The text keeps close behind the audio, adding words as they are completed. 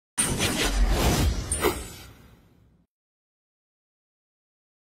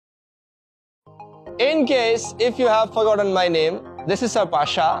In case if you have forgotten my name, this is Sir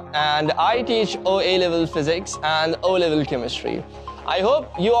Pasha and I teach O-A-level physics and O-level chemistry. I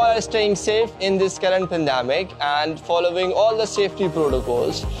hope you all are staying safe in this current pandemic and following all the safety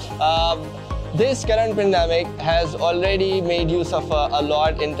protocols. This current pandemic has already made you suffer a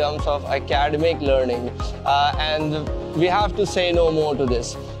lot in terms of academic learning and we have to say no more to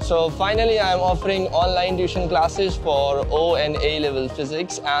this. So finally I am offering online tuition classes for O and A level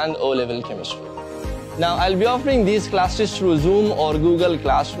physics and O level chemistry. Now I'll be offering these classes through Zoom or Google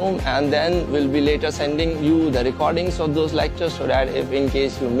Classroom, and then we'll be later sending you the recordings of those lectures so that if in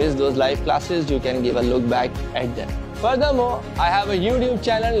case you miss those live classes, you can give a look back at them. Furthermore, I have a YouTube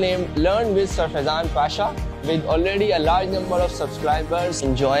channel named Learn with Sir Faizan Pasha with already a large number of subscribers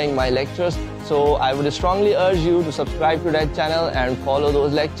enjoying my lectures. So I would strongly urge you to subscribe to that channel and follow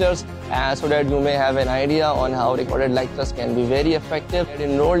those lectures so that you may have an idea on how recorded lectures can be very effective. Get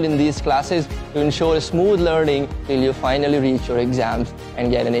enrolled in these classes to ensure smooth learning till you finally reach your exams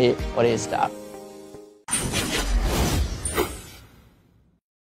and get an A or A star.